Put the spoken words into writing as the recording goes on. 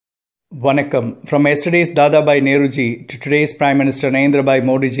Vanakkam. From yesterday's Dadabhai Nehruji to today's Prime Minister Narendrabhai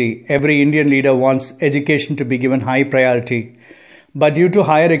Modiji, every Indian leader wants education to be given high priority. But due to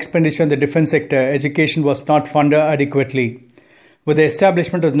higher expenditure in the defence sector, education was not funded adequately. With the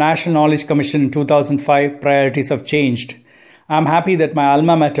establishment of the National Knowledge Commission in 2005, priorities have changed. I am happy that my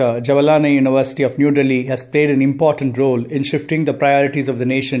alma mater, Jawaharlal University of New Delhi, has played an important role in shifting the priorities of the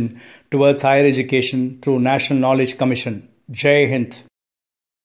nation towards higher education through National Knowledge Commission. Jai Hind.